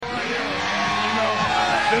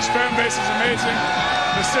This fan base is amazing.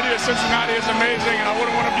 The city of Cincinnati is amazing, and I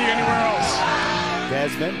wouldn't want to be anywhere else.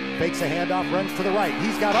 Desmond fakes a handoff, runs to the right.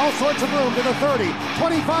 He's got all sorts of room to the 30,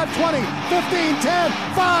 25, 20, 15, 10,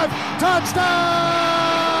 5, touchdown!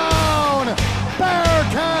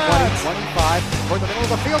 Bearcats! 25, toward the middle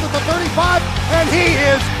of the field at the 35, and he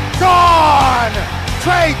is gone!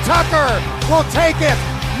 Trey Tucker will take it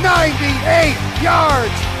 98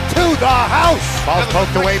 yards to the house. Ball's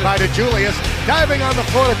poked away by DeJulius. Diving on the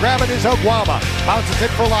floor to grab it is Oguama. Bounces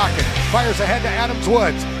it for Lockett. Fires ahead to Adams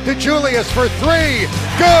Woods. DeJulius for three.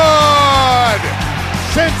 Good!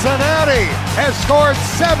 Cincinnati has scored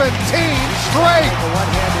 17 straight. A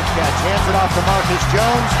one-handed catch. Hands it off to Marcus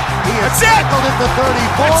Jones. He is tackled at the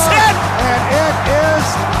 34. And it is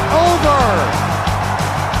over.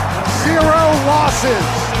 0 losses.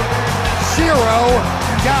 0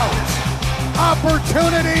 doubt.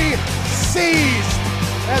 Opportunity seized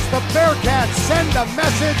as the Bearcats send a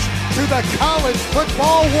message to the college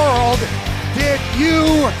football world. Did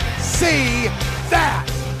you see that?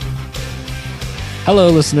 Hello,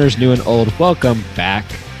 listeners, new and old. Welcome back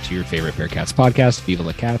to your favorite Bearcats podcast, Viva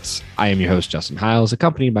La Cats. I am your host, Justin Hiles,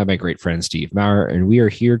 accompanied by my great friend, Steve Maurer, and we are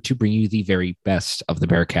here to bring you the very best of the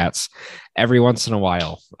Bearcats every once in a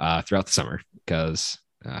while throughout the summer, because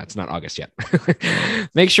it's not August yet.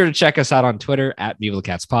 Make sure to check us out on Twitter at Viva La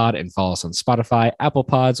Cats Pod and follow us on Spotify, Apple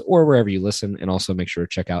Pods, or wherever you listen. And also make sure to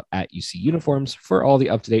check out at UC Uniforms for all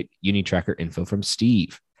the up-to-date Uni Tracker info from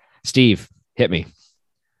Steve. Steve, hit me.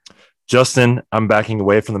 Justin, I'm backing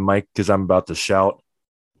away from the mic because I'm about to shout.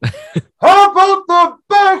 How about the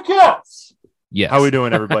Bearcats? Yes. How we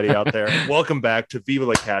doing, everybody out there? Welcome back to Viva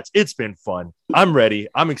La Cats. It's been fun. I'm ready.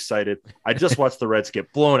 I'm excited. I just watched the Reds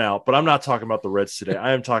get blown out, but I'm not talking about the Reds today.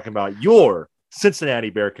 I am talking about your Cincinnati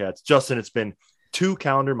Bearcats. Justin, it's been 2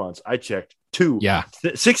 calendar months. I checked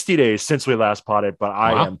 60 days since we last potted, but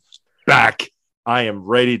I am back. I am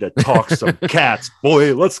ready to talk some cats.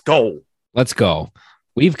 Boy, let's go. Let's go.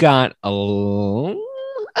 We've got a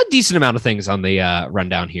decent amount of things on the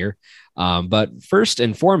rundown here. But first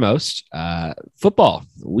and foremost, football.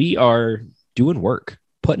 We are doing work,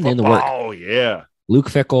 putting in the work. Oh, yeah. Luke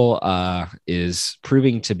Fickell is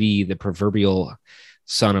proving to be the proverbial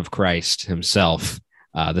son of Christ himself,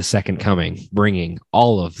 the second coming, bringing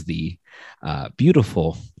all of the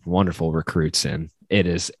beautiful, wonderful recruits in. It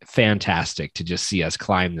is fantastic to just see us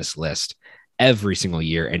climb this list every single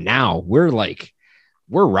year. And now we're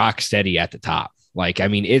rock steady at the top.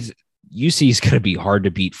 UC is going to be hard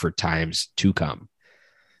to beat for times to come.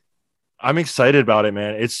 I'm excited about it,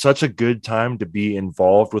 man. It's such a good time to be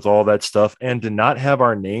involved with all that stuff and to not have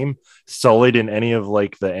our name sullied in any of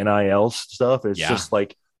the NIL stuff. It's just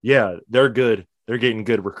they're good. They're getting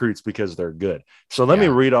good recruits because they're good. So let me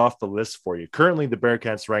read off the list for you. Currently, the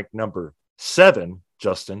Bearcats ranked number 7,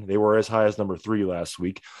 Justin. They were as high as number 3 last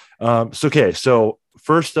week. So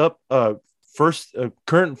first up,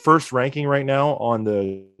 current first ranking right now on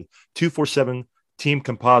the 247 team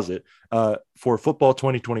composite for football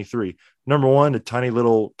 2023. Number 1, a tiny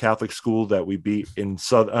little Catholic school that we beat in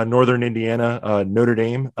northern Indiana, Notre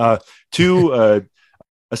Dame. 2, a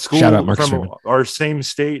school from our same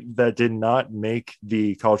state that did not make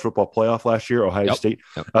the college football playoff last year, Ohio State.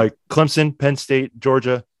 Clemson, Penn State,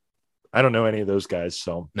 Georgia. I don't know any of those guys.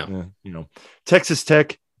 So, Texas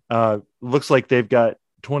Tech looks like they've got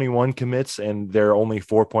 21 commits and they're only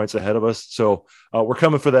 4 points ahead of us. So we're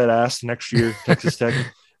coming for that ass next year, Texas Tech.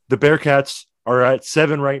 The Bearcats are at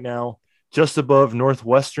 7 right now, just above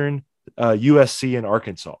Northwestern, USC, and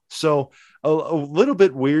Arkansas. So a little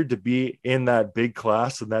bit weird to be in that big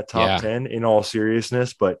class in that top 10 in all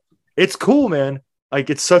seriousness, but it's cool, man.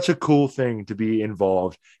 It's such a cool thing to be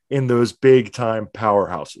involved in those big time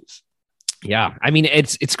powerhouses. Yeah. I mean,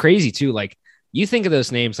 it's crazy too. You think of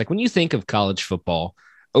those names, when you think of college football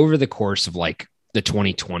over the course of the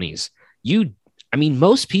 2020s,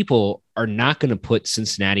 most people are not going to put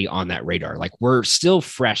Cincinnati on that radar. We're still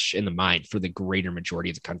fresh in the mind for the greater majority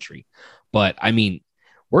of the country, but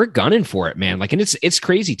we're gunning for it, man. And it's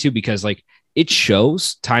crazy too, because it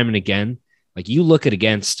shows time and again, you look at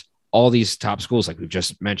against all these top schools, we've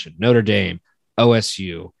just mentioned, Notre Dame,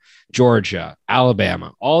 OSU, Georgia,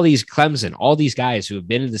 Alabama, all these Clemson, all these guys who have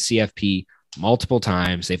been to the CFP multiple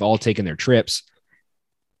times. They've all taken their trips.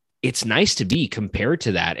 It's nice to be compared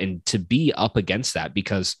to that and to be up against that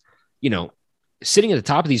because, sitting at the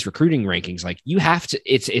top of these recruiting rankings, you have to,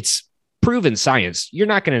 it's proven science. You're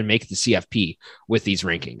not going to make the CFP with these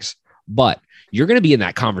rankings, but you're going to be in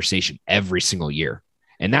that conversation every single year.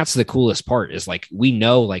 And that's the coolest part is we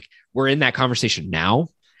know we're in that conversation now.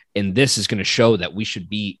 And this is going to show that we should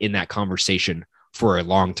be in that conversation for a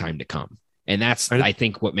long time to come. And that's, I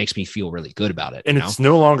think, what makes me feel really good about it. And it's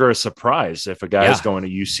no longer a surprise if a guy is going to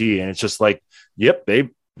UC, and it's just like, yep,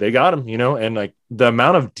 they got him, and like the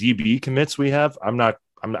amount of DB commits we have,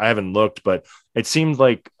 I haven't looked, but it seemed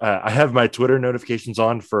like I have my Twitter notifications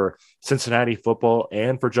on for Cincinnati football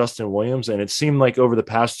and for Justin Williams. And it seemed like over the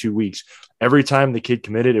past 2 weeks, every time the kid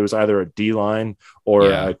committed, it was either a D-line or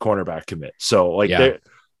a cornerback commit. So like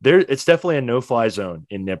it's definitely a no-fly zone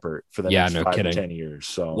in Nippert for the next 5 to 10 years.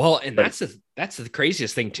 So well, and that's the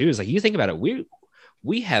craziest thing too, is like, you think about it,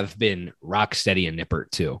 we have been rock steady in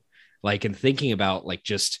Nippert too. Like, and thinking about like,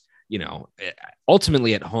 just,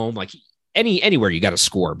 ultimately at home, like anywhere you got to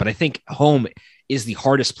score, but I think home is the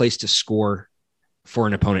hardest place to score for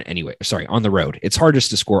an opponent anyway. Sorry, on the road. It's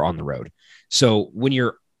hardest to score on the road. So when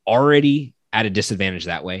you're already at a disadvantage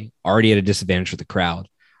that way, already at a disadvantage with the crowd,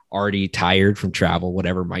 already tired from travel,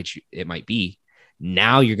 whatever it might be,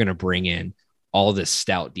 now you're going to bring in all this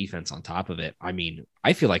stout defense on top of it. I mean,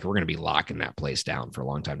 I feel like we're going to be locking that place down for a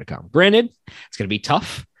long time to come. Granted, it's going to be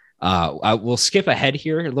tough. We'll skip ahead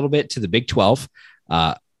here a little bit to the Big 12.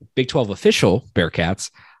 Big 12 official Bearcats.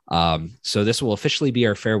 So this will officially be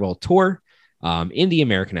our farewell tour in the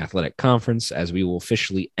American Athletic Conference, as we will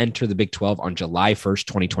officially enter the Big 12 on July 1st,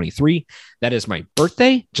 2023. That is my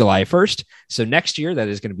birthday, July 1st. So next year, that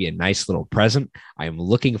is going to be a nice little present. I am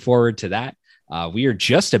looking forward to that. We are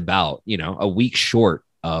just about, a week short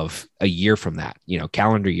of a year from that,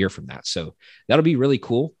 calendar year from that. So that'll be really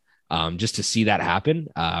cool just to see that happen.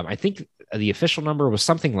 I think the official number was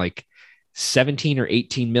something like 17 or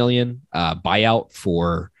 18 million buyout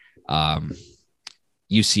for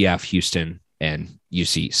UCF, Houston, and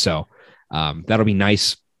UC. So that'll be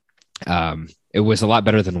nice. It was a lot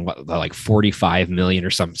better than like 45 million or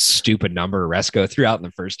some stupid number Resco threw out in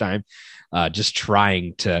the first time, just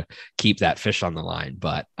trying to keep that fish on the line.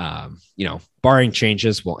 But, barring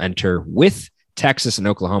changes, we'll enter with Texas and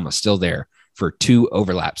Oklahoma still there for 2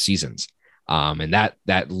 overlap seasons. And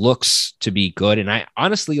that looks to be good. And I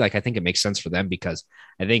honestly, I think it makes sense for them, because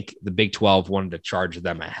I think the Big 12 wanted to charge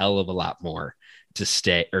them a hell of a lot more to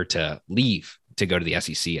stay or to leave to go to the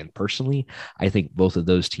SEC. And personally, I think both of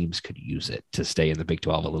those teams could use it to stay in the Big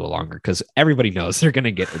 12 a little longer, because everybody knows they're going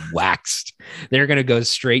to get waxed. They're going to go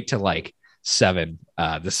straight to like 7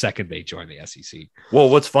 the second they join the SEC. Well,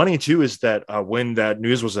 what's funny too is that when that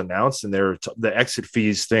news was announced and the exit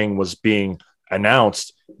fees thing was being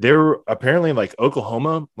announced, they're apparently like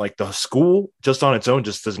Oklahoma, like the school just on its own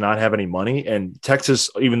just does not have any money. And Texas,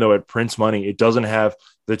 even though it prints money, it doesn't have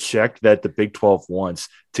the check that the Big 12 wants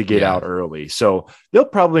to get out early. So they'll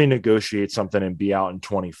probably negotiate something and be out in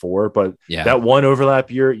 24. But that one overlap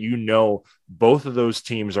year, both of those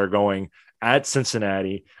teams are going at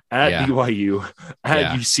Cincinnati, at BYU,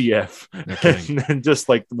 at UCF, and then just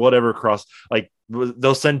like whatever cross, like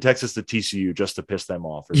they'll send Texas to TCU just to piss them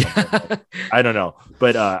off or something. I don't know,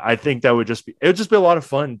 but I think it would just be a lot of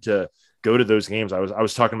fun to go to those games. I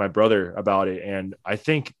was talking to my brother about it, and I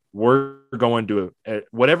think we're going to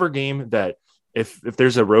whatever game that if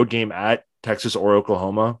there's a road game at Texas or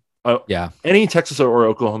Oklahoma, any Texas or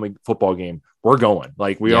Oklahoma football game, we're going.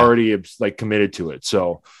 Like we already like committed to it.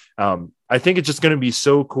 So I think it's just going to be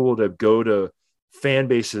so cool to go to fan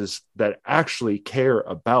bases that actually care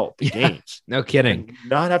about the games. No kidding. And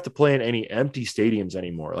not have to play in any empty stadiums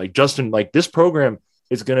anymore. Like Justin, like this program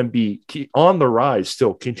is going to be on the rise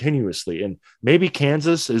still continuously. And maybe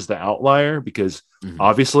Kansas is the outlier because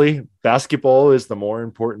obviously basketball is the more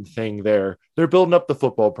important thing there. They're building up the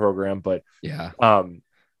football program, but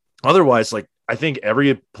otherwise, like I think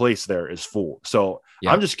every place there is full. So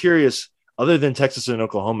I'm just curious, other than Texas and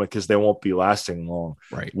Oklahoma, because they won't be lasting long.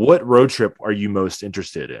 Right. What road trip are you most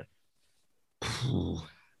interested in?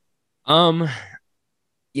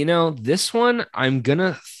 This one I'm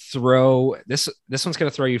gonna throw this one's gonna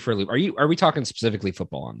throw you for a loop. Are we talking specifically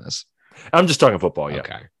football on this? I'm just talking football. Yeah.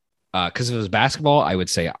 Okay. Because if it was basketball, I would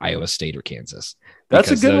say Iowa State or Kansas. That's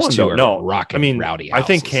a good one. No, rocking. I mean, rowdy houses. I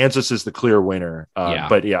think Kansas is the clear winner.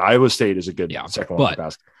 But Iowa State is a good second one for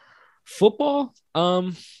basketball. Football.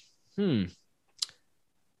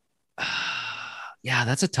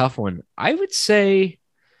 That's a tough one. I would say,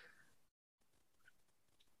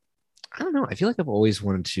 I don't know. I feel like I've always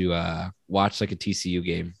wanted to watch like a TCU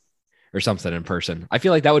game or something in person. I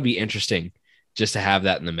feel like that would be interesting just to have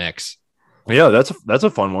that in the mix. Yeah, that's a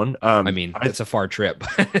fun one. It's a far trip.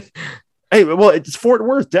 Hey, well, it's Fort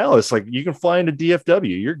Worth, Dallas. Like you can fly into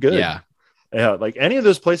DFW. You're good. Yeah. Like any of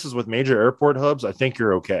those places with major airport hubs, I think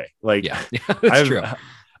you're okay. Like that's true.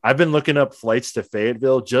 I've been looking up flights to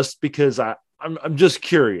Fayetteville just because I'm just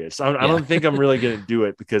curious. I don't think I'm really going to do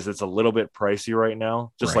it because it's a little bit pricey right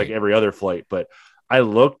now, just like every other flight. But I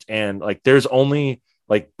looked and like there's only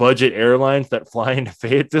like budget airlines that fly into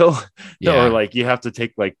Fayetteville, or like you have to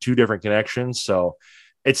take like 2 different connections. So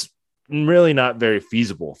it's really not very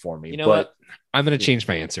feasible for me. You know what? I'm going to change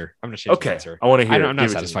my answer. My answer. I want to hear. I'm not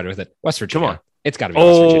satisfied with it. West Virginia. Come on. It's got to be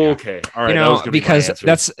West Virginia. Okay. All right.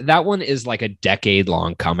 Because that one is like a decade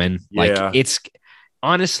long coming. Like it's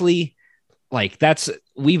honestly like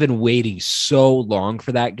we've been waiting so long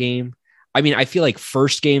for that game. I mean, I feel like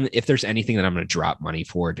first game, if there's anything that I'm going to drop money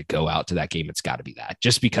for to go out to that game, it's got to be that,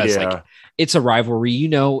 just because like it's a rivalry,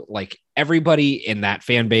 like everybody in that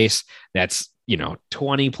fan base that's,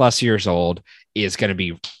 20 plus years old is going to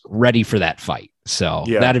be ready for that fight. So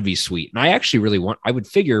that'd be sweet. And I actually I would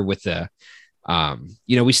figure with the,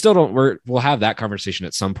 we still we'll have that conversation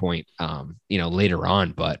at some point, later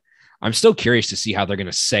on, but I'm still curious to see how they're going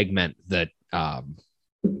to segment the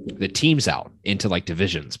teams out into like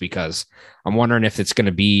divisions, because I'm wondering if it's going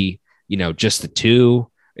to be, just the 2,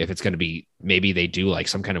 if it's going to be, maybe they do like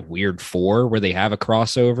some kind of weird 4 where they have a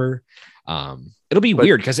crossover. It'll be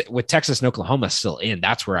weird because with Texas and Oklahoma still in,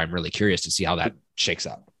 that's where I'm really curious to see how that shakes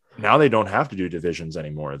up. Now they don't have to do divisions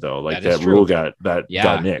anymore though. Like that rule got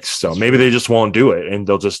nixed. So maybe they just won't do it, and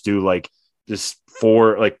they'll just do like this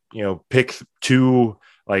 4, like, pick 2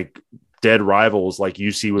 like dead rivals, like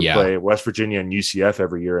UC would play West Virginia and UCF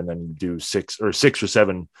every year, and then do 6 or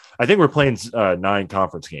 7. I think we're playing 9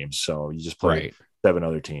 conference games, so you just play 7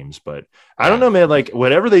 other teams. But I don't know, man. Like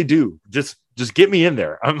whatever they do, just get me in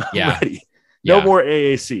there. I'm ready. No more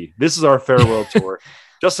AAC. This is our farewell tour.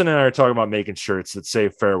 Justin and I are talking about making shirts that say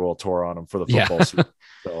farewell tour on them for the football season.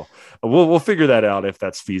 So we'll figure that out if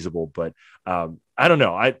that's feasible. But I don't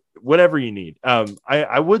know. Whatever you need.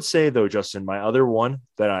 I would say though, Justin, my other one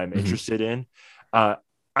that I'm interested in, I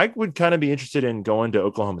would kind of be interested in going to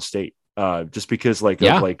Oklahoma State. Just because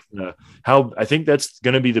how I think that's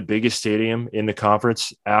going to be the biggest stadium in the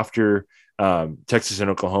conference after Texas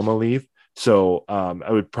and Oklahoma leave. So I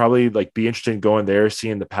would probably be interested in going there,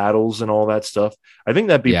 seeing the paddles and all that stuff. I think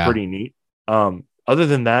that'd be pretty neat. Other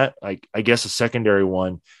than that, I guess a secondary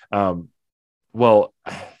one. Well,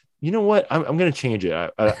 you know what? I'm going to change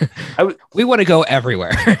it. We want to go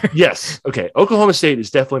everywhere. Yes. Okay. Oklahoma State is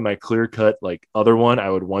definitely my clear cut, other one I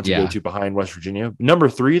would want to go to behind West Virginia. Number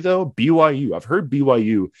 3 though, BYU. I've heard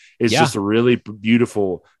BYU is just a really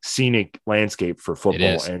beautiful scenic landscape for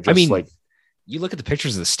football. And just you look at the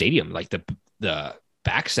pictures of the stadium, like the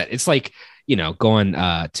back set, it's like, going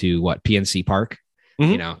to PNC Park,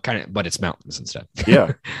 kind of, but it's mountains instead.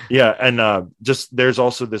 Yeah. And just, there's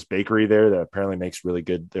also this bakery there that apparently makes really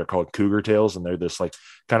good. They're called Cougar Tails, and they're this kind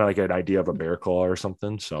of like an idea of a bear claw or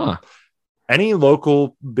something. So any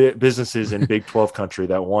local businesses in Big 12 country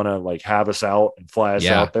that want to have us out and fly us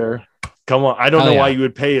out there, come on. I don't know why you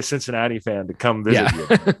would pay a Cincinnati fan to come visit you.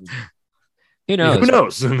 Who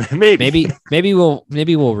knows? Maybe we'll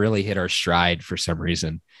really hit our stride for some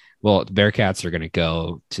reason. Well, the Bearcats are going to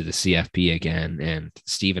go to the CFP again, and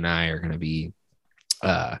Steve and I are going to be,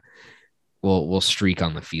 we'll streak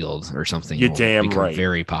on the field or something. You're damn right.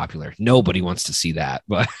 Very popular. Nobody wants to see that,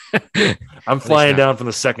 but I'm flying down from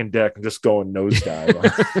the second deck and just going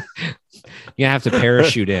nosedive. You have to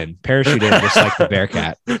parachute in, just like the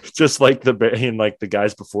Bearcat, just like the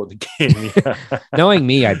guys before the game. Yeah. Knowing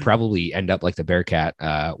me, I'd probably end up like the Bearcat.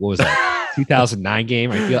 What was that? 2009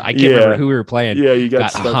 game. I can't remember who we were playing. Yeah, you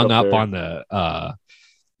got hung up on the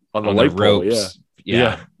light ropes. Pole,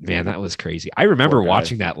 yeah, man, that was crazy. I remember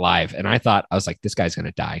watching that live, and I was like, this guy's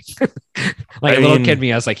gonna die. A little kid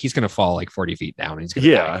me, I was like, he's gonna fall 40 feet down, and he's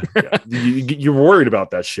gonna die. You're worried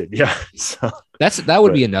about that shit. Yeah, so, that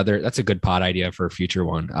would be that's a good pod idea for a future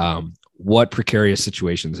one. What precarious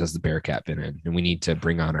situations has the Bearcat been in? And we need to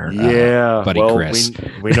bring on our buddy Chris.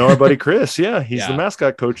 We know our buddy Chris. Yeah, he's the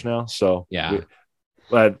mascot coach now. So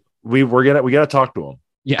but we got to talk to him.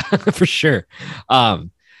 Yeah, for sure.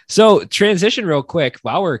 So transition real quick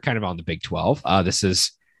while we're kind of on the Big 12. This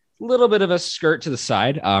is a little bit of a skirt to the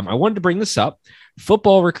side. I wanted to bring this up.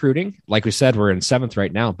 Football recruiting, like we said, we're in 7th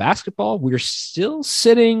right now. Basketball, we're still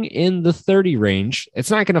sitting in the 30 range.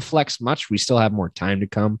 It's not going to flex much. We still have more time to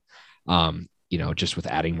come. Just with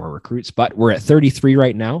adding more recruits, but we're at 33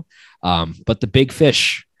 right now. But the big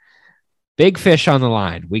fish on the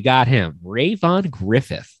line, we got him, Rayvon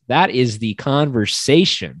Griffith. That is the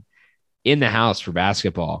conversation in the house for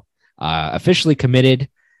basketball. Officially committed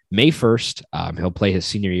May 1st. He'll play his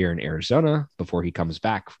senior year in Arizona before he comes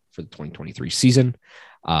back for the 2023 season.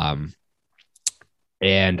 And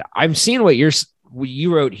I'm seeing what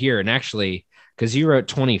you wrote here, and actually because you wrote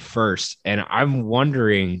 21st, and I'm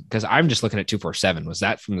wondering because I'm just looking at 247. Was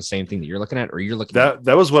that from the same thing that you're looking at, or you're looking that?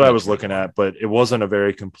 That was what I was looking at, but it wasn't a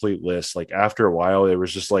very complete list. Like after a while, there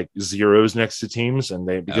was just like zeros next to teams, and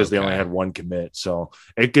they only had one commit, so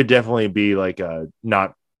it could definitely be like a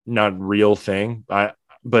not real thing.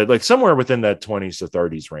 But like somewhere within that 20s to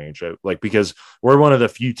 30s range, like because we're one of the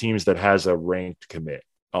few teams that has a ranked commit.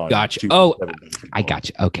 Gotcha. Oh, I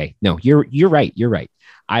gotcha. Okay, no, you're right. You're right.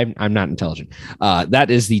 I'm not intelligent. That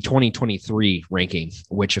is the 2023 ranking,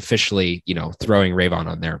 which officially, throwing Rayvon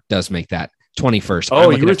on there does make that 21st.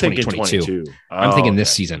 Oh, you were thinking 22. I'm thinking this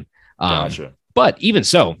season. Gotcha. But even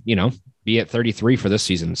so, be at 33 for this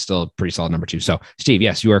season, still a pretty solid number 2. So, Steve,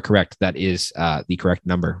 yes, you are correct. That is the correct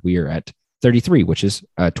number. We are at 33, which is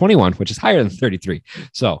 21, which is higher than 33.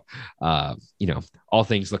 So, all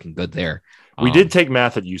things looking good there. We did take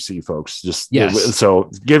math at UC, folks. Yes.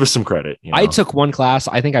 So give us some credit. I took one class.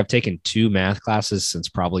 I think I've taken 2 math classes since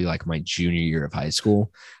probably like my junior year of high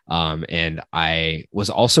school. And I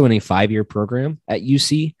was also in a 5-year program at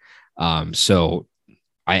UC. So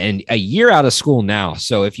and a year out of school now.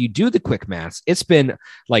 So if you do the quick maths, it's been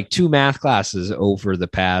like 2 math classes over the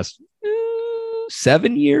past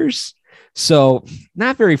 7 years. So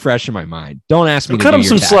not very fresh in my mind. Don't ask me to cut them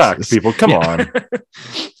some slack, people. Come on.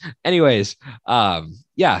 Anyways,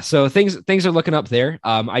 so things are looking up there.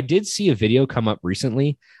 I did see a video come up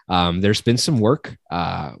recently. There's been some work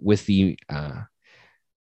with the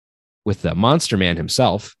Monster Man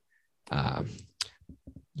himself,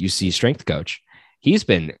 UC strength coach. He's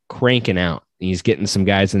been cranking out. He's getting some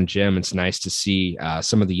guys in the gym. It's nice to see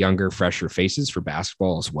some of the younger, fresher faces for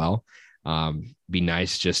basketball as well. Be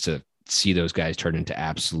nice just to see those guys turn into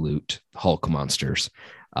absolute Hulk monsters.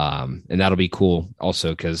 And that'll be cool also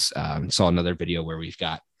because saw another video where we've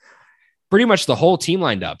got pretty much the whole team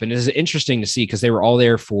lined up. And it's interesting to see because they were all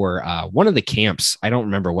there for one of the camps. I don't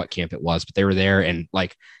remember what camp it was, but they were there and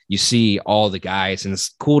like you see all the guys and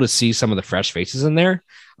it's cool to see some of the fresh faces in there,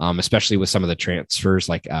 especially with some of the transfers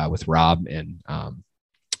like with Rob and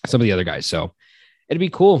some of the other guys. So it'd be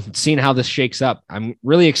cool seeing how this shakes up. I'm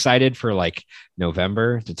really excited for like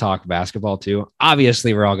November to talk basketball too.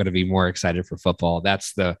 Obviously, we're all going to be more excited for football.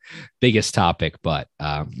 That's the biggest topic, but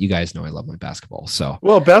you guys know I love my basketball. So,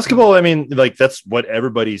 well, basketball, I mean, like that's what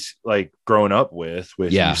everybody's like growing up with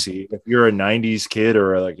UC. If you're a 90s kid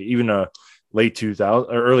or like even a late 2000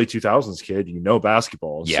 or early 2000s kid,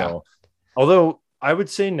 basketball. Yeah. So, although I would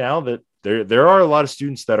say now that there are a lot of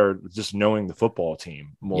students that are just knowing the football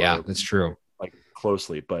team more. Yeah, that's true.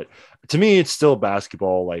 Closely, but to me it's still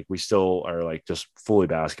basketball. Like we still are like just fully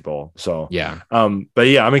basketball. So but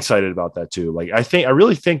yeah, I'm excited about that too. Like I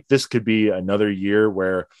really think this could be another year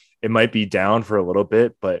where it might be down for a little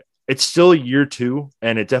bit, but it's still year 2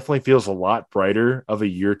 and it definitely feels a lot brighter of a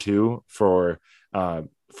year 2 for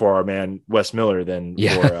our man Wes Miller than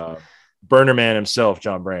for Burner Man himself,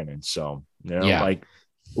 John Brandon. So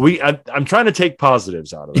I'm trying to take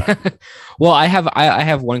positives out of that. Well, I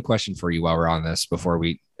have one question for you while we're on this before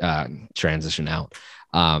we transition out.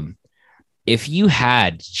 If you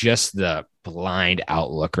had just the blind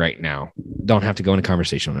outlook right now, don't have to go into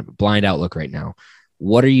conversation on it, but blind outlook right now,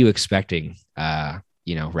 what are you expecting,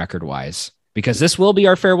 record wise? Because this will be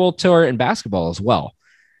our farewell tour in basketball as well.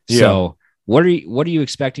 Yeah. So what are you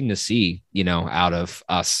expecting to see, out of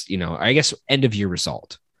us, I guess end of year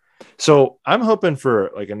result? So I'm hoping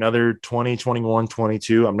for like another 20, 21,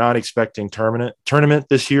 22. I'm not expecting tournament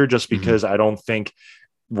this year just because I don't think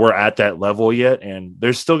we're at that level yet. And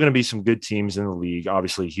there's still going to be some good teams in the league.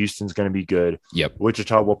 Obviously, Houston's going to be good. Yep.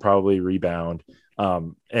 Wichita will probably rebound.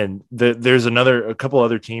 And there's a couple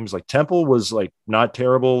other teams like Temple was like not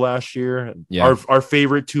terrible last year. Yeah. Our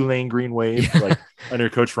favorite Tulane Green Wave, like under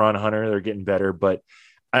Coach Ron Hunter, they're getting better. But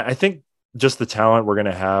I think just the talent we're going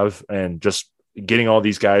to have and just getting all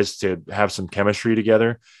these guys to have some chemistry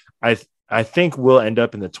together, I think we'll end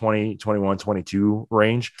up in the 20, 21, 22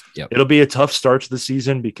 range. Yep. It'll be a tough start to the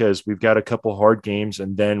season because we've got a couple hard games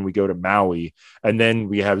and then we go to Maui and then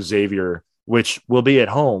we have Xavier, which will be at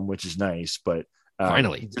home, which is nice. But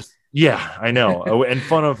finally, I know. And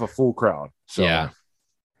fun of a full crowd. So yeah,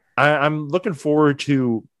 I'm looking forward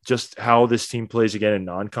to just how this team plays again in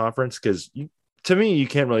non-conference because to me, you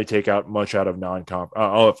can't really take out much out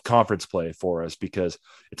of conference play for us because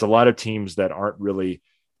it's a lot of teams that aren't really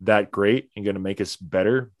that great and going to make us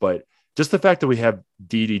better. But just the fact that we have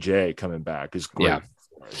DDJ coming back is great. Yeah.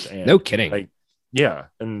 For us. And no kidding.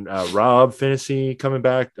 And Rob Finney coming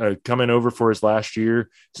back, coming over for his last year.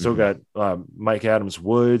 Still got Mike Adams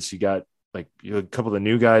Woods. You got like a couple of the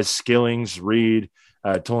new guys, Skillings, Reed,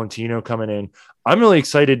 Tolentino coming in. I'm really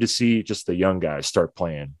excited to see just the young guys start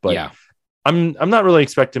playing. But I'm not really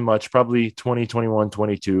expecting much, probably 20, 21,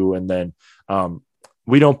 22. And then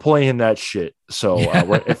we don't play in that shit. So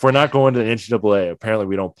if we're not going to the NCAA, apparently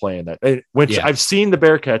we don't play in that, which I've seen the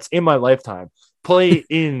Bearcats in my lifetime play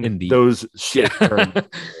in those shit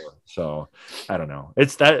tournaments. So I don't know.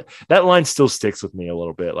 It's that line still sticks with me a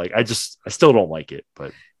little bit. Like I still don't like it,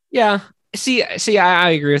 but yeah. See,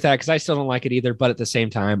 I agree with that because I still don't like it either. But at the same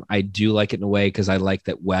time, I do like it in a way because I like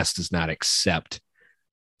that West does not accept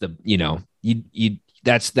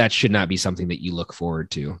that should not be something that you look forward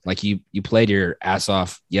to. Like you played your ass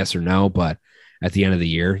off, yes or no, but at the end of the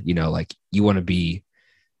year, like you want to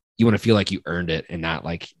feel like you earned it and not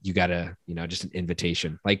like you got to, just an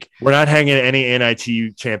invitation. Like we're not hanging any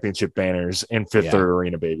NIT championship banners in Fifth Third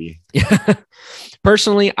Arena, baby.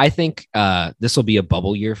 Personally, I think this will be a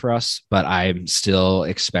bubble year for us, but I'm still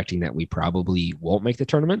expecting that we probably won't make the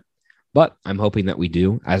tournament. But I'm hoping that we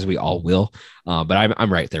do, as we all will. But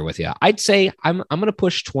I'm right there with you. I'd say I'm going to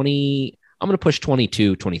push 20. I'm going to push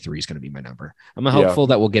 22. 23 is going to be my number. I'm hopeful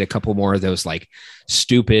that we'll get a couple more of those like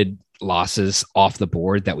stupid losses off the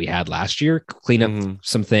board that we had last year. Clean up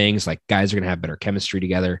some things. Like guys are going to have better chemistry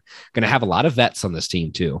together. Going to have a lot of vets on this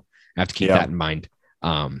team too. I have to keep that in mind.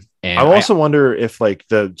 And I also wonder if like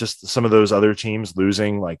just some of those other teams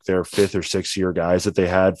losing like their 5th or 6th year guys that they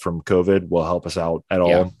had from COVID will help us out at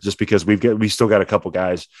all. Just because we still got a couple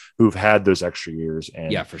guys who've had those extra years,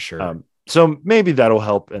 and for sure. So maybe that'll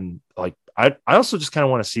help. And like I also just kind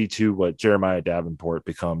of want to see too what Jeremiah Davenport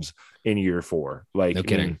becomes in year 4. Like no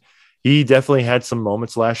kidding. He definitely had some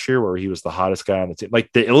moments last year where he was the hottest guy on the team.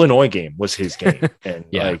 Like the Illinois game was his game. And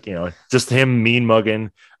just him mean mugging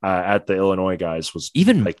at the Illinois guys was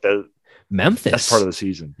even like the Memphis. That's part of the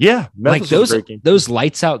season. Yeah. Memphis was a great game. Those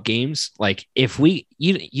lights out games. Like if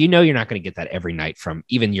you're not going to get that every night from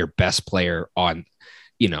even your best player on,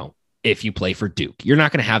 if you play for Duke, you're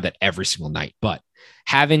not going to have that every single night, but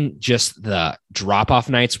having just the drop off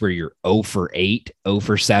nights where you're 0 for 8, 0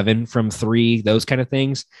 for 7 from 3, those kind of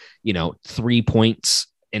things, 3 points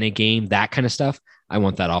in a game, that kind of stuff. I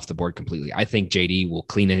want that off the board completely. I think JD will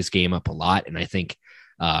clean his game up a lot. And I think,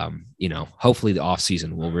 hopefully the off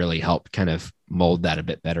season will really help kind of mold that a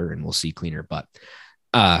bit better and we'll see cleaner. But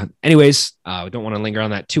anyways, we don't want to linger on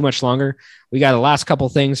that too much longer. We got the last couple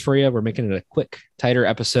things for you. We're making it a quick, tighter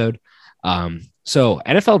episode. So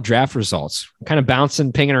NFL draft results, kind of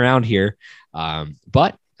bouncing, pinging around here.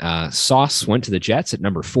 But Sauce went to the Jets at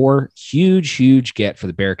number 4. Huge get for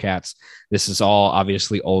the Bearcats. This is all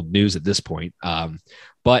obviously old news at this point.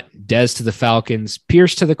 But Dez to the Falcons,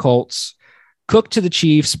 Pierce to the Colts, Cook to the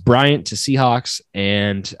Chiefs, Bryant to Seahawks,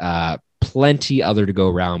 and plenty other to go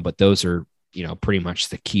around. But those are, pretty much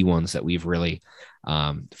the key ones that we've really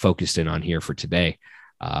focused in on here for today.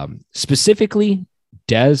 Specifically,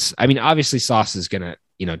 Dez, obviously Sauce is going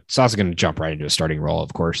to jump right into a starting role,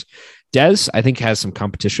 of course. Dez, I think, has some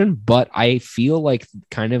competition, but I feel like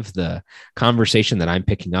kind of the conversation that I'm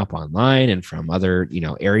picking up online and from other,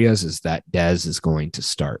 areas is that Dez is going to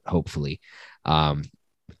start, hopefully.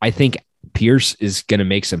 I think Pierce is going to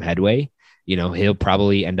make some headway. He'll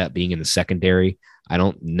probably end up being in the secondary. I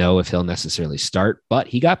don't know if he'll necessarily start, but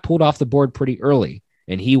he got pulled off the board pretty early.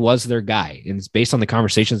 And he was their guy. And it's based on the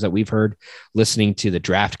conversations that we've heard, listening to the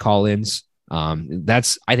draft call-ins. I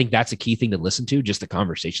think that's a key thing to listen to, just the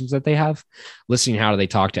conversations that they have. Listening how they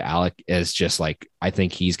talk to Alec is just like, I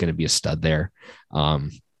think he's going to be a stud there.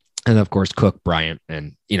 And of course, Cook, Bryant,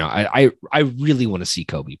 and I really want to see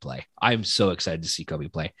Kobe play. I'm so excited to see Kobe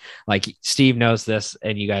play. Like Steve knows this,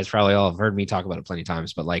 and you guys probably all have heard me talk about it plenty of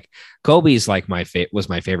times. But like Kobe's like was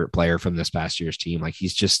my favorite player from this past year's team. Like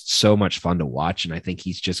he's just so much fun to watch, and I think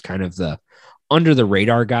he's just kind of the under the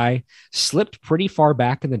radar guy. Slipped pretty far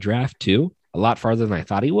back in the draft too, a lot farther than I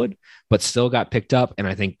thought he would, but still got picked up. And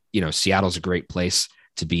I think Seattle's a great place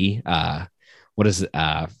to be. What is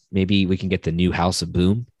it? Maybe we can get the new House of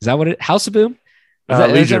Boom. Is that what it? House of Boom?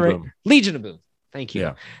 Legion of Boom. Legion of Boom. Thank you.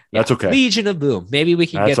 Yeah, that's okay. Legion of Boom. Maybe we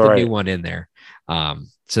can get the new one in there.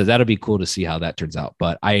 So that'll be cool to see how that turns out.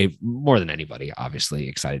 But I, more than anybody, obviously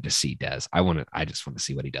excited to see Dez. I just want to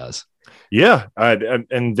see what he does. Yeah,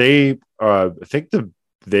 and they, I think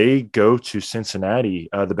they go to Cincinnati.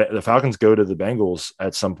 The Falcons go to the Bengals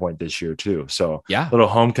at some point this year too. So yeah, little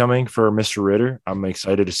homecoming for Mr. Ritter. I'm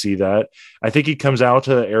excited to see that. I think he comes out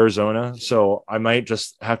to Arizona, so I might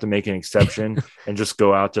just have to make an exception and just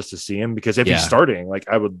go out just to see him, because if he's starting, like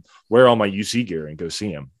I would wear all my UC gear and go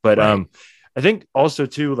see him. But right. I think also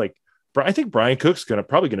too, like I think Brian Cook's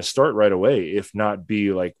probably gonna start right away, if not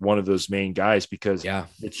be like one of those main guys, because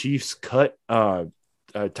the Chiefs cut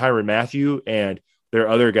Tyrann Mathieu and their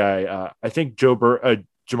other guy, I think Joe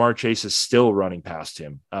Jamar Chase is still running past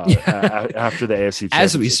him after the AFC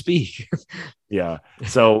as we speak. Yeah.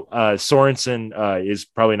 So Sorensen is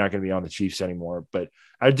probably not going to be on the Chiefs anymore, but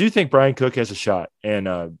I do think Brian Cook has a shot. And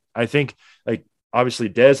I think like obviously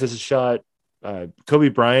Dez has a shot. Kobe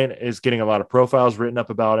Bryant is getting a lot of profiles written up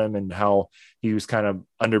about him and how he was kind of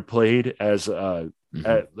underplayed as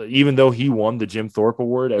even though he won the Jim Thorpe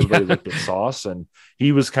Award, everybody looked at Sauce and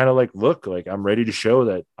he was kind of like, look, like I'm ready to show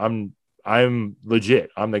that I'm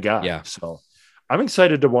legit. I'm the guy. Yeah. So I'm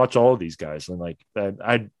excited to watch all of these guys. And like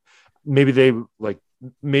maybe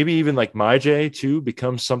even like MyJ too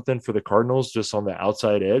becomes something for the Cardinals just on the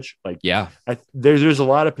outside edge. Like, yeah, there's a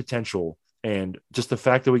lot of potential. And just the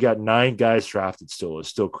fact that we got 9 guys drafted is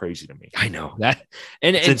still crazy to me. I know that.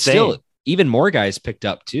 And still even more guys picked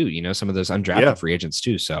up too, you know, some of those undrafted free agents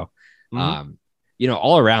too. So, you know,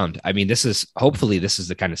 all around, I mean, hopefully this is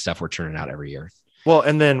the kind of stuff we're churning out every year. Well,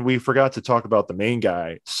 and then we forgot to talk about the main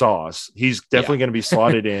guy, Sauce. He's definitely going to be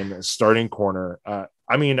slotted in starting corner.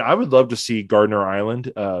 I mean, I would love to see Gardner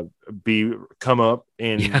Island come up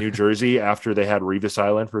in New Jersey after they had Revis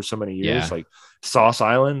Island for so many years, like Sauce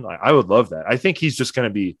Island. I would love that. I think he's just going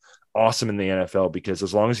to be awesome in the NFL because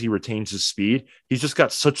as long as he retains his speed, he's just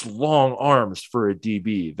got such long arms for a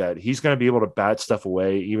DB that he's going to be able to bat stuff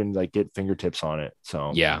away, even like get fingertips on it.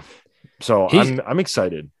 So I'm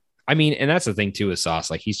excited. I mean, and that's the thing too, is Sauce.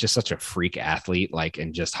 Like he's just such a freak athlete, like,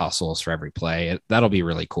 and just hustles for every play. That'll be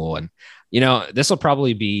really cool. And, you know, this will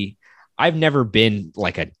probably be, I've never been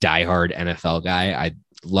like a diehard NFL guy. I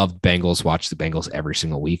loved Bengals, watch the Bengals every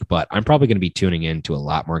single week, but I'm probably going to be tuning in to a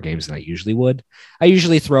lot more games than I usually would. I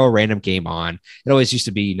usually throw a random game on. It always used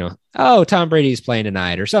to be, you know, oh, Tom Brady's playing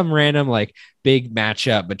tonight or some random like big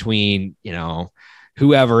matchup between, you know,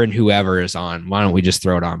 whoever is on. Why don't we just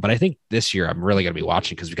throw it on? But I think this year I'm really going to be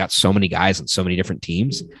watching because we've got so many guys on so many different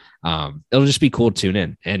teams. It'll just be cool to tune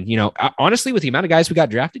in. And, you know, honestly, with the amount of guys we got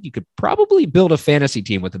drafted, you could probably build a fantasy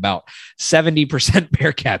team with about 70%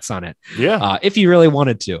 Bearcats on it. Yeah. If you really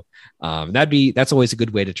wanted to. That's always a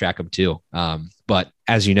good way to track them too. But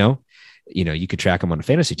as you know, you could track them on a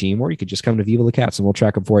fantasy team, or you could just come to Viva the Cats and we'll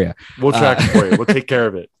track them for you. We'll track them for you. We'll take care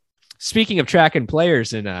of it. Speaking of tracking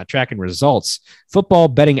players and tracking results, football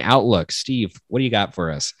betting outlook. Steve, what do you got for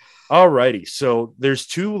us? All righty. So there's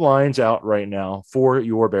 2 lines out right now for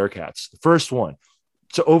your Bearcats. The first one,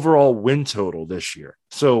 it's overall win total this year.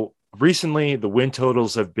 So recently the win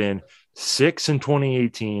totals have been 6 in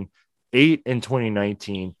 2018, 8 in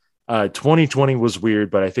 2019. 2020 was weird,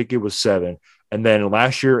 but I think it was 7. And then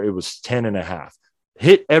last year it was 10.5.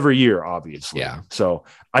 Hit every year, obviously. Yeah. So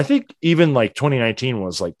I think even like 2019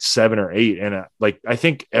 was like 7 or 8. And I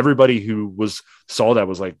think everybody who saw that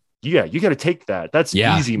was like, yeah, you got to take that. That's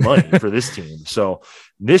easy money for this team. So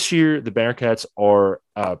this year, the Bearcats are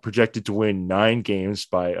projected to win 9 games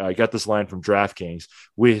I got this line from DraftKings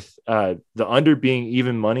with the under being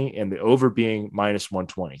even money and the over being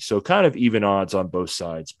 -120. So kind of even odds on both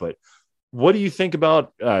sides. But what do you think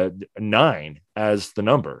about 9 as the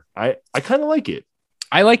number? I kind of like it.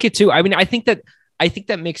 I like it too. I mean, I think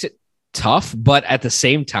that makes it tough, but at the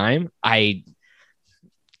same time, I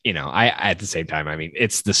mean,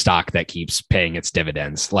 it's the stock that keeps paying its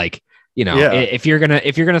dividends. Like, if you're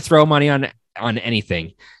gonna throw money on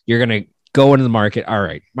anything, you're gonna go into the market. All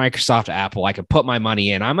right, Microsoft, Apple, I can put my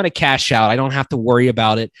money in. I'm gonna cash out. I don't have to worry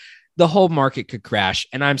about it. The whole market could crash,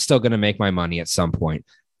 and I'm still gonna make my money at some point.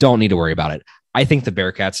 Don't need to worry about it. I think the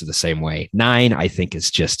Bearcats are the same way. 9, I think,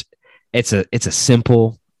 is just. It's a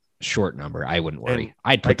simple, short number. I wouldn't worry.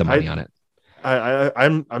 I'd put the money on it.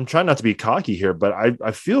 I'm trying not to be cocky here, but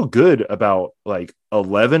I feel good about like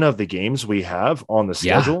 11 of the games we have on the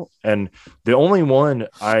schedule. Yeah. And the only one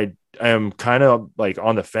I am kind of like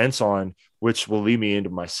on the fence on, which will lead me into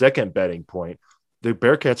my second betting point. The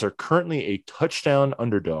Bearcats are currently a touchdown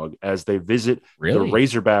underdog as they visit the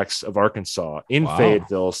Razorbacks of Arkansas in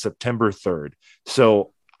Fayetteville, September 3rd.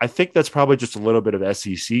 So I think that's probably just a little bit of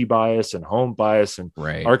SEC bias and home bias. And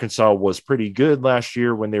Arkansas was pretty good last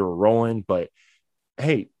year when they were rolling. But,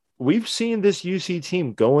 hey, we've seen this UC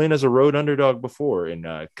team go in as a road underdog before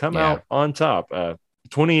and come out on top.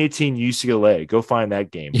 2018 UCLA, go find that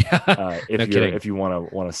game if you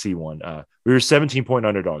want to see one. We were 17-point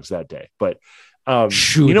underdogs that day. But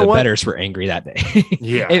the bettors were angry that day.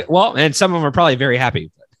 And some of them are probably very happy.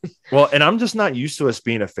 Well, and I'm just not used to us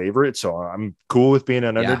being a favorite, so I'm cool with being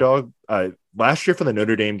an underdog. Last year for the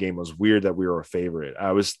Notre Dame game was weird that we were a favorite.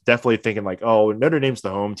 I was definitely thinking like, oh, Notre Dame's the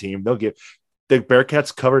home team. They'll get the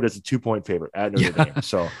Bearcats covered as a 2-point favorite at Notre Dame.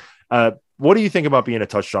 So what do you think about being a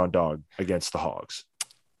touchdown dog against the Hogs?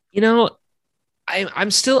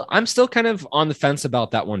 I'm still kind of on the fence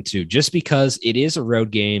about that one too, just because it is a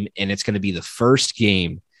road game and it's going to be the first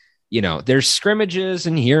game. You know, there's scrimmages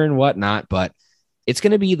and here and whatnot, but it's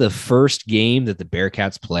going to be the first game that the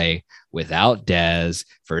Bearcats play without Dez,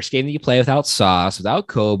 first game that you play without Sauce, without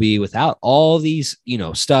Kobe, without all these, you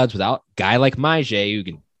know, studs, without a guy like Maje who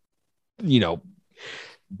can, you know,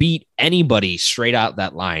 beat anybody straight out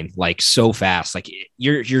that line, like so fast. Like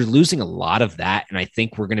you're losing a lot of that. And I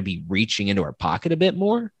think we're going to be reaching into our pocket a bit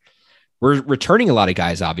more. We're returning a lot of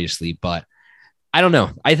guys, obviously, but I don't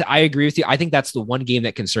know. I agree with you. I think that's the one game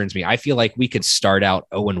that concerns me. I feel like we could start out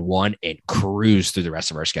 0-1 and cruise through the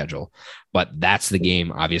rest of our schedule, but that's the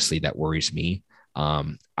game, obviously, that worries me.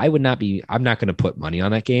 I'm not going to put money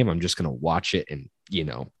on that game. I'm just going to watch it and, you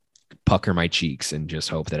know, pucker my cheeks and just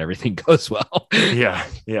hope that everything goes well. Yeah.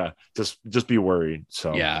 Just be worried.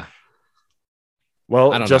 So, yeah.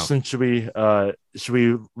 Well, Justin, should we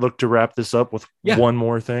look to wrap this up with one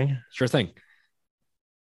more thing? Sure thing.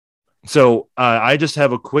 So I just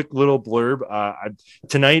have a quick little blurb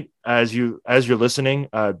tonight, as you're listening.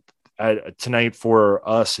 Tonight for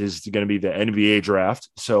us is going to be the NBA draft.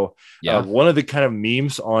 So one of the kind of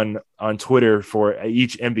memes on Twitter for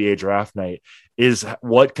each NBA draft night is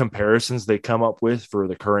what comparisons they come up with for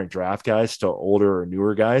the current draft guys to older or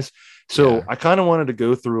newer guys. So I kind of wanted to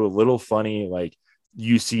go through a little funny like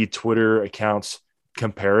UC Twitter accounts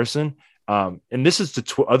comparison. And this is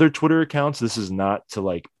to other Twitter accounts. This is not to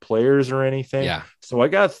like players or anything. Yeah. So I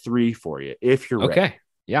got 3 for you if you're ready. Okay.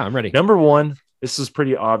 Yeah, I'm ready. Number 1, this is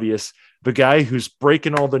pretty obvious. The guy who's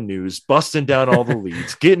breaking all the news, busting down all the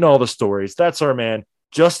leads, getting all the stories. That's our man,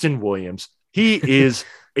 Justin Williams. He is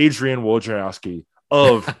Adrian Wojnarowski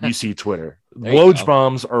of UC Twitter. Woj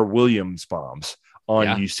bombs are Williams bombs on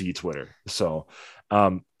UC Twitter. So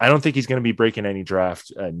I don't think he's going to be breaking any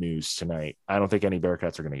draft news tonight. I don't think any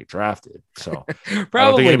Bearcats are going to get drafted. So I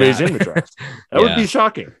don't think anybody's in the draft. That would be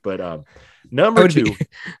shocking. But number 2.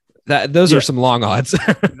 Those are some long odds.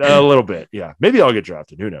 A little bit. Yeah. Maybe I'll get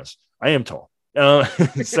drafted. Who knows? I am tall.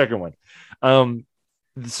 Second one.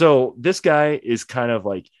 So this guy is kind of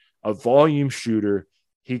like a volume shooter.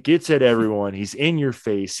 He gets at everyone. He's in your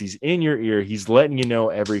face. He's in your ear. He's letting you know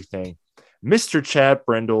everything. Mr. Chad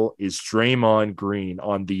Brendel is Draymond Green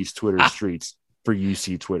on these Twitter streets for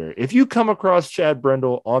UC Twitter. If you come across Chad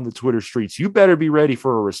Brendel on the Twitter streets, you better be ready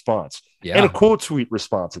for a response and a quote tweet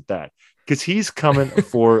response at that, because he's coming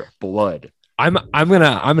for blood. I'm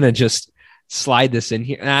gonna just slide this in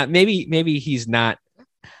here. Maybe he's not.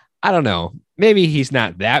 I don't know. Maybe he's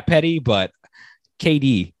not that petty, but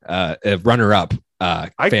KD, runner up. Okay,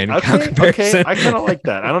 I kind of like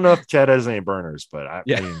that. I don't know if Chad has any burners, but I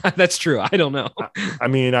mean, that's true. I don't know. I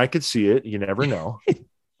mean, I could see it. You never know.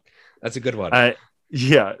 That's a good one.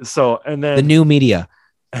 So, and then the new media,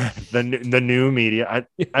 the new media.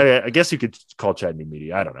 I guess you could call Chad new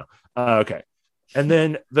media. I don't know. Okay. And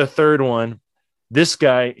then the third one, this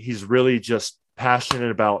guy, he's really just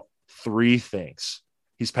passionate about 3 things.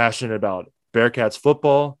 He's passionate about Bearcats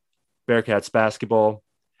football, Bearcats basketball,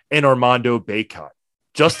 and Armando Bacot.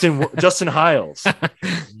 Justin Hiles,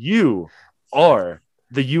 you are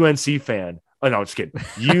the UNC fan. Oh, no, I'm just kidding.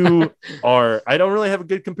 You are, I don't really have a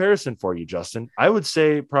good comparison for you, Justin. I would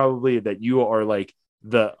say probably that you are like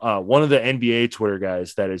the one of the NBA Twitter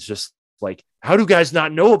guys that is just like, how do guys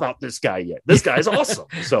not know about this guy yet? This guy's awesome.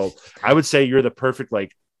 So I would say you're the perfect,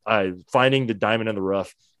 like finding the diamond in the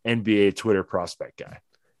rough NBA Twitter prospect guy.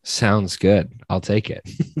 Sounds good. I'll take it.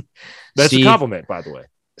 That's Steve, a compliment, by the way.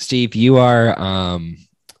 Steve, you are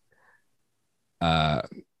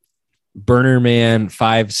Burner Man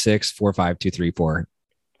 5645234.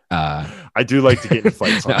 I do like to get in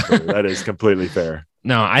fights on Twitter. That is completely fair.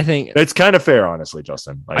 No, I think it's kind of fair, honestly,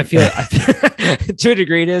 Justin. Like, I feel to a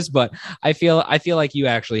degree it is, but I feel like you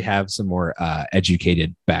actually have some more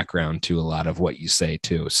educated background to a lot of what you say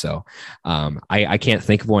too. So I can't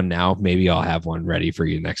think of one now. Maybe I'll have one ready for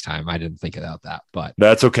you next time. I didn't think about that, but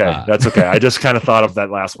that's okay. That's okay. I just kind of thought of that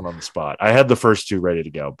last one on the spot. I had the first 2 ready to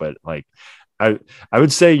go, but like I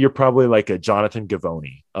would say you're probably like a Jonathan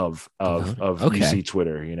Givony of UC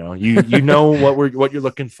Twitter. You know, you know what you're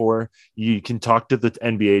looking for. You can talk to the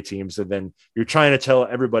NBA teams, and then you're trying to tell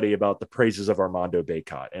everybody about the praises of Armando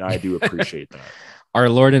Bacot, and I do appreciate that. Our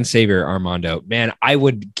Lord and Savior Armando, man, I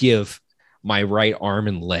would give my right arm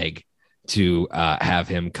and leg to have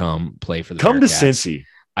him come play for the Bearcats. To Cincy.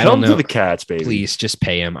 I don't know. To the Cats, baby. Please just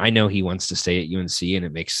pay him. I know he wants to stay at UNC, and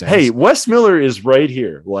it makes sense. Hey, Wes Miller is right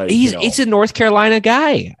here. Like it's a North Carolina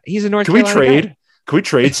guy. He's a North Carolina trade? Guy. Can we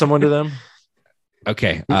trade someone to them?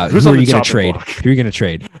 Okay. Who are you going to trade? Who are you going to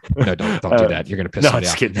trade? No, don't do that. You're going to piss somebody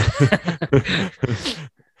off. Kidding.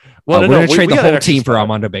 Well, we're going to trade the whole team for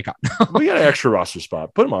Armando Bacot. We got an extra roster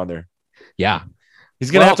spot. Put him on there. Yeah. He's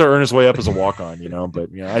going to have to earn his way up as a walk-on, but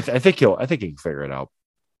I think he can figure it out.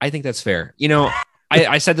 I think that's fair.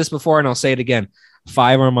 I said this before and I'll say it again.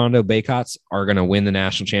 5 Armando Bacots are going to win the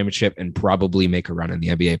national championship and probably make a run in the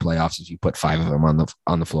NBA playoffs if you put 5 of them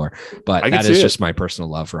on the floor. But that is just my personal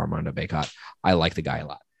love for Armando Bacot. I like the guy a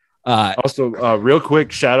lot. Also, real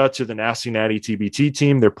quick, shout out to the Nasty Natty TBT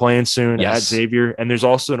team. They're playing soon at Xavier. And there's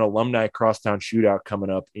also an alumni crosstown shootout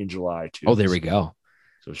coming up in July, too. Oh, there we go.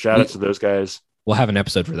 So shout out to those guys. We'll have an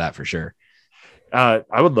episode for that for sure. I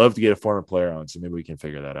would love to get a former player on, so maybe we can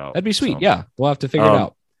figure that out. That'd be sweet. So, yeah, we'll have to figure it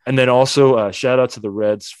out. And then also shout out to the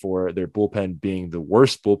Reds for their bullpen being the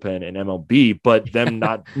worst bullpen in MLB, but them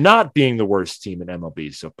not being the worst team in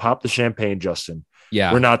MLB. So pop the champagne, Justin.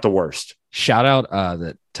 Yeah, we're not the worst. Shout out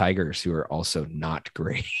the Tigers, who are also not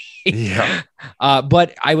great. Yeah.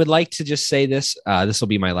 But I would like to just say this. This will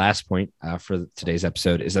be my last point for today's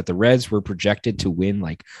episode, is that the Reds were projected to win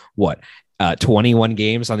 21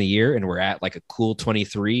 games on the year, and we're at like a cool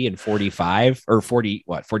 23 and 45 or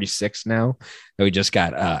 46 now. And we just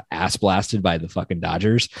got ass blasted by the fucking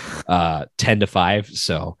Dodgers 10-5.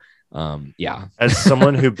 So yeah, as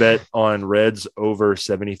someone who bet on Reds over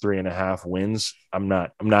 73.5 wins, I'm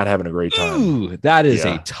not having a great time. Ooh, that is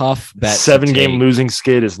a tough bet. 7-game losing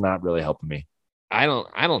skid is not really helping me. I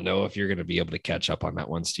don't know if you're going to be able to catch up on that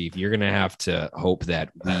one, Steve. You're going to have to hope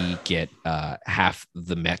that we get half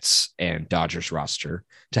the Mets and Dodgers roster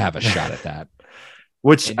to have a shot at that.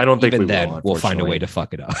 Which I don't think we'll find a way to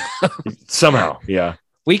fuck it up somehow. Yeah,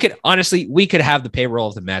 we could have the payroll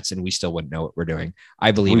of the Mets and we still wouldn't know what we're doing.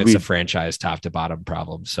 I believe it's a franchise top to bottom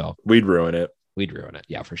problem. So we'd ruin it.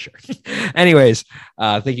 Yeah, for sure. Anyways,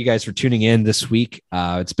 thank you guys for tuning in this week.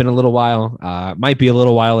 It's been a little while, might be a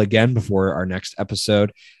little while again before our next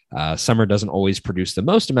episode. Summer doesn't always produce the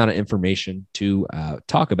most amount of information to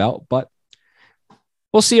talk about, but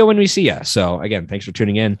we'll see you when we see you. So again, thanks for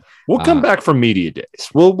tuning in. We'll come back from media days.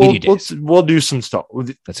 We'll do some stuff.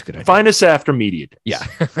 That's a good idea. Find us after media days.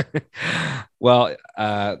 Yeah. Well,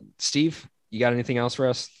 Steve, you got anything else for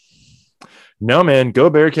us? No, man,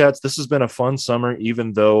 go Bearcats. This has been a fun summer,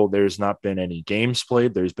 even though there's not been any games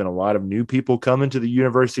played. There's been a lot of new people coming to the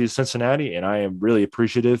University of Cincinnati, and I am really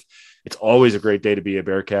appreciative. It's always a great day to be a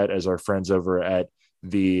Bearcat, as our friends over at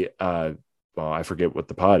the I forget what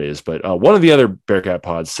the pod is, but one of the other Bearcat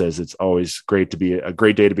pods says it's always a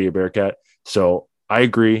great day to be a Bearcat. So I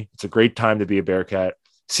agree. It's a great time to be a Bearcat.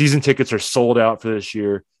 Season tickets are sold out for this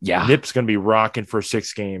year. Yeah. Nip's going to be rocking for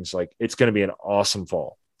 6 games. Like, it's going to be an awesome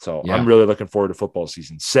fall. So I'm really looking forward to football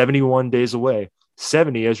season. 71 days away,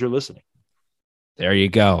 70 as you're listening. There you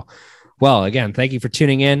go. Well, again, thank you for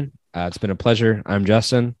tuning in. It's been a pleasure. I'm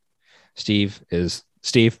Justin. Steve is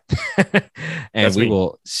Steve. And we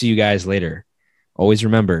will see you guys later. Always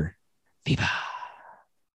remember, Viva.